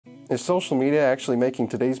Is social media actually making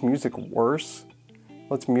today's music worse?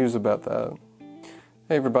 Let's muse about that.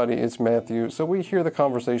 Hey everybody, it's Matthew. So we hear the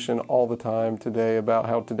conversation all the time today about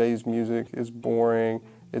how today's music is boring,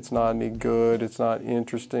 it's not any good, it's not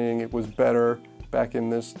interesting, it was better back in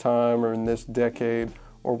this time or in this decade,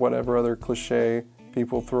 or whatever other cliche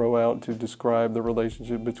people throw out to describe the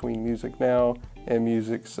relationship between music now and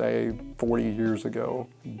music, say, 40 years ago.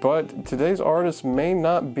 But today's artists may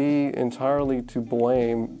not be entirely to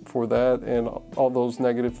blame for that, and all those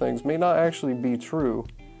negative things may not actually be true.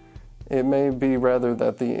 It may be rather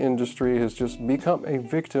that the industry has just become a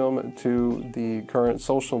victim to the current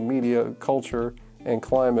social media culture and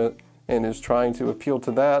climate and is trying to appeal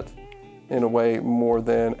to that in a way more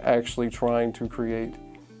than actually trying to create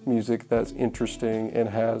music that's interesting and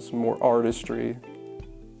has more artistry.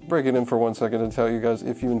 Break it in for 1 second and tell you guys,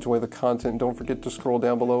 if you enjoy the content, don't forget to scroll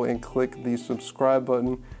down below and click the subscribe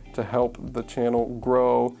button to help the channel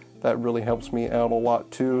grow. That really helps me out a lot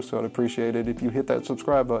too, so I'd appreciate it if you hit that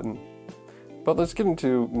subscribe button. But let's get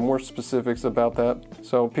into more specifics about that.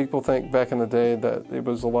 So people think back in the day that it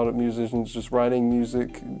was a lot of musicians just writing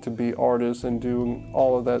music to be artists and doing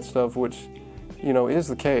all of that stuff, which, you know, is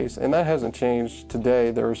the case. And that hasn't changed today.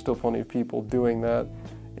 There are still plenty of people doing that.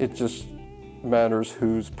 It just matters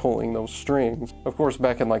who's pulling those strings. Of course,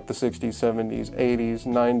 back in like the 60s, 70s, 80s,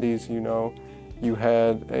 90s, you know, you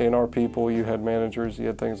had A&R people, you had managers, you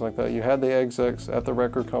had things like that. You had the execs at the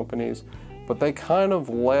record companies. But they kind of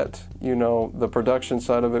let, you know, the production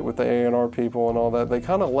side of it with the A&R people and all that, they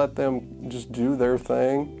kind of let them just do their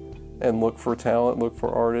thing and look for talent, look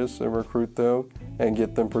for artists and recruit them and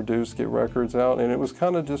get them produced, get records out. And it was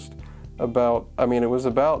kind of just about, it was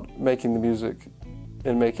about making the music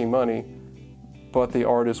and making money, but the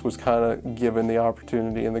artist was kind of given the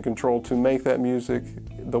opportunity and the control to make that music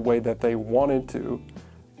the way that they wanted to,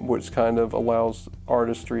 which kind of allows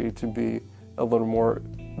artistry to be a little more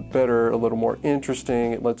better, a little more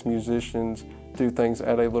interesting. It lets musicians do things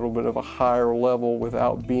at a little bit of a higher level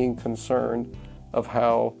without being concerned of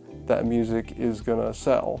how that music is gonna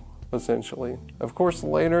sell, essentially. Of course,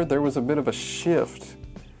 later there was a bit of a shift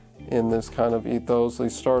in this kind of ethos. They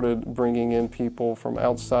started bringing in people from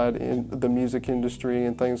outside in the music industry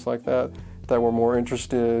and things like that that were more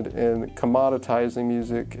interested in commoditizing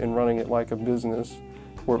music and running it like a business,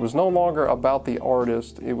 where it was no longer about the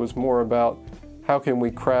artist, it was more about how can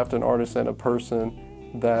we craft an artist and a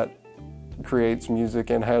person that creates music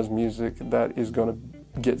and has music that is going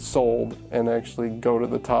to get sold and actually go to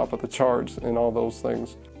the top of the charts and all those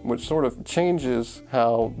things, which sort of changes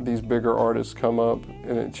how these bigger artists come up,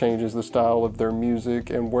 and it changes the style of their music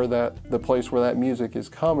and the place where that music is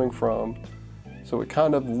coming from. So it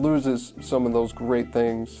kind of loses some of those great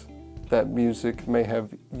things that music may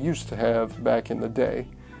have used to have back in the day.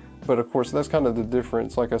 But of course, that's kind of the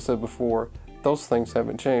difference. Like I said before, those things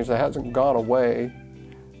haven't changed. That hasn't gone away.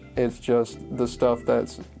 It's just the stuff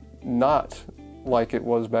that's not like it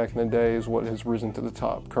was back in the day is what has risen to the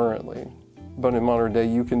top currently. But in modern day,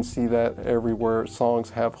 you can see that everywhere.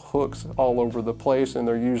 Songs have hooks all over the place, and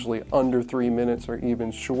they're usually under 3 minutes or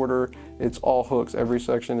even shorter. It's all hooks. Every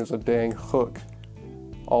section is a dang hook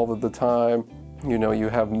all of the time. You know, you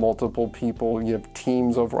have multiple people, you have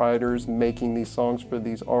teams of writers making these songs for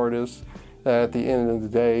these artists that at the end of the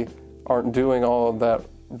day aren't doing all of that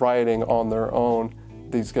writing on their own.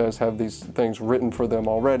 These guys have these things written for them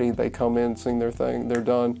already. They come in, sing their thing, they're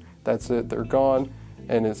done, that's it, they're gone.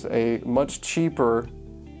 And it's a much cheaper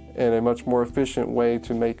and a much more efficient way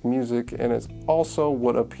to make music, and it's also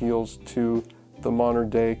what appeals to the modern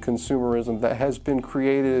day consumerism that has been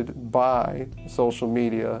created by social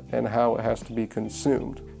media and how it has to be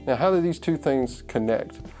consumed. Now, how do these two things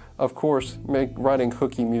connect? Of course, writing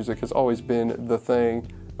hooky music has always been the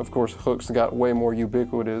thing. Of course, hooks got way more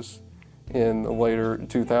ubiquitous in the later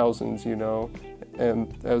 2000s, you know,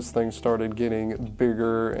 and as things started getting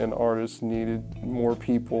bigger and artists needed more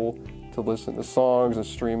people to listen to songs and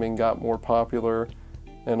streaming got more popular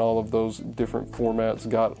and all of those different formats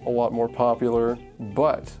got a lot more popular.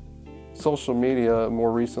 But social media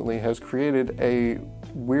more recently has created a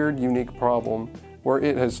weird, unique problem where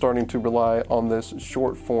it is starting to rely on this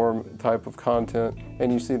short form type of content.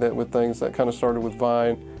 And you see that with things that kind of started with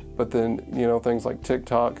Vine, but then, you know, things like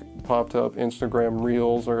TikTok popped up, Instagram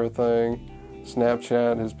Reels are a thing,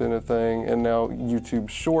 Snapchat has been a thing, and now YouTube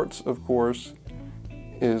Shorts, of course,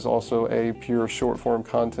 is also a pure short form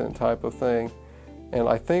content type of thing. And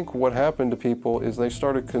I think what happened to people is they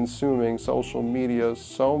started consuming social media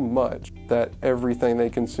so much that everything they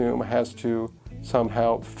consume has to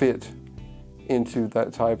somehow fit into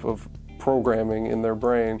that type of programming in their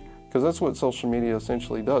brain, because that's what social media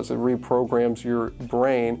essentially does. It reprograms your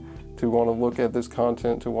brain to want to look at this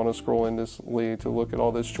content, to want to scroll endlessly, to look at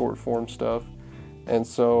all this short form stuff. And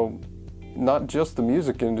so not just the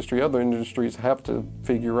music industry, other industries have to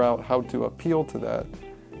figure out how to appeal to that.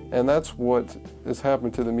 And that's what has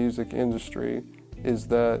happened to the music industry, is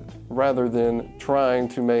that rather than trying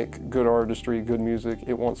to make good artistry, good music,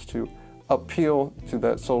 it wants to appeal to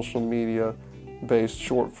that social media based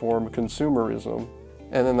short form consumerism.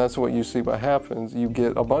 And then that's what you see what happens. You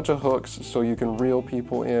get a bunch of hooks so you can reel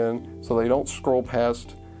people in so they don't scroll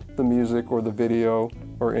past the music or the video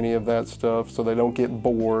or any of that stuff, so they don't get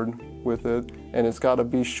bored with it. And it's got to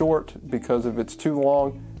be short, because if it's too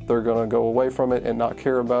long, they're going to go away from it and not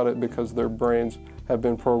care about it, because their brains have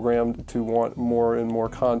been programmed to want more and more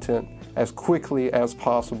content as quickly as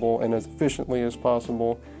possible and as efficiently as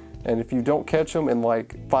possible. And if you don't catch them in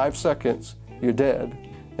like 5 seconds, you're dead.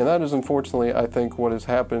 And that is unfortunately, I think, what has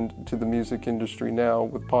happened to the music industry now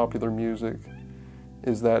with popular music,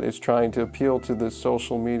 is that it's trying to appeal to this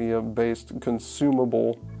social media-based,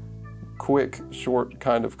 consumable, quick, short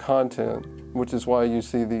kind of content, which is why you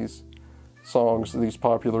see these songs, these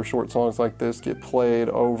popular short songs like this get played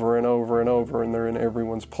over and over and over, and they're in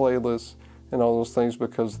everyone's playlists and all those things,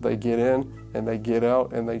 because they get in and they get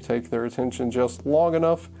out and they take their attention just long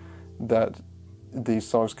enough that these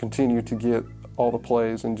songs continue to get all the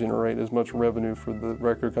plays and generate as much revenue for the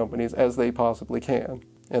record companies as they possibly can.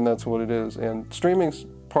 And that's what it is. And streaming's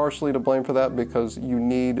partially to blame for that, because you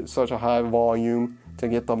need such a high volume to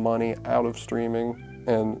get the money out of streaming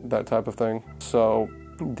and that type of thing. So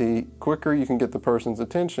the quicker you can get the person's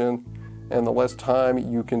attention and the less time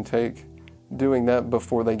you can take doing that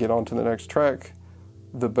before they get on to the next track,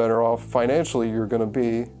 the better off financially you're going to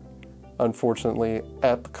be, unfortunately,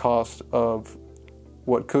 at the cost of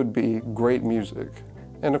what could be great music.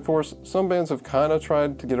 And of course, some bands have kind of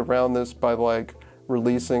tried to get around this by like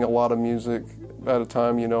releasing a lot of music at a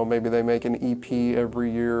time. You know, maybe they make an EP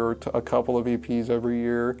every year or a couple of EPs every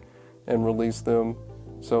year and release them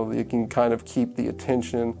so that you can kind of keep the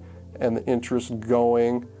attention and the interest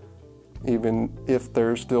going, even if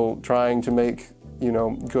they're still trying to make, you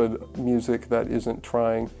know, good music that isn't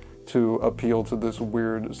trying to appeal to this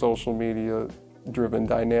weird social media driven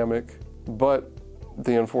dynamic. But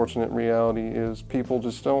the unfortunate reality is people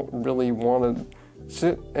just don't really want to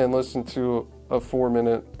sit and listen to a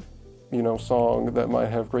 4-minute, you know, song that might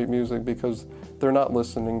have great music, because they're not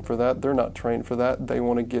listening for that. They're not trained for that. They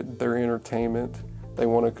want to get their entertainment. They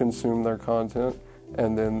want to consume their content,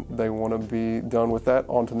 and then they want to be done with that,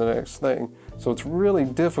 on to the next thing. So it's really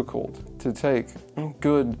difficult to take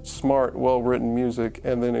good, smart, well-written music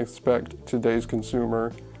and then expect today's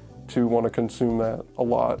consumer to want to consume that a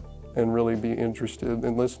lot and really be interested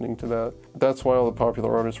in listening to that. That's why all the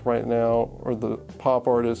popular artists right now, or the pop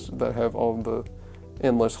artists that have all the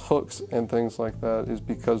endless hooks and things like that, is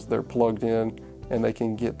because they're plugged in and they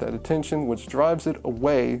can get that attention, which drives it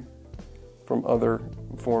away from other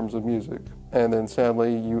forms of music. And then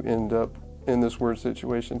sadly, you end up in this weird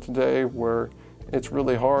situation today where it's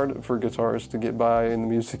really hard for guitarists to get by in the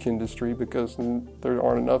music industry, because there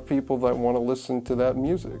aren't enough people that want to listen to that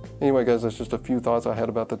music. Anyway, guys, that's just a few thoughts I had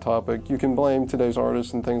about the topic. You can blame today's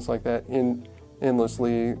artists and things like that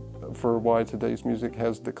endlessly for why today's music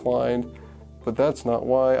has declined, but that's not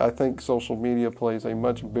why. I think social media plays a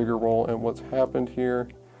much bigger role in what's happened here.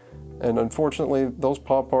 And unfortunately, those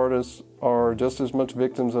pop artists are just as much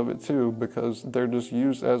victims of it too, because they're just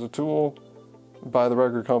used as a tool by the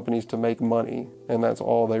record companies to make money, and that's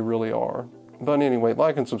all they really are. But anyway,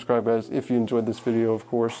 like and subscribe, guys, if you enjoyed this video, of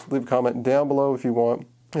course. Leave a comment down below if you want.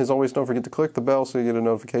 As always, don't forget to click the bell so you get a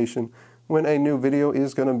notification when a new video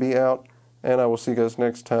is going to be out, and I will see you guys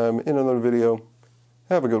next time in another video.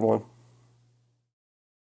 Have a good one.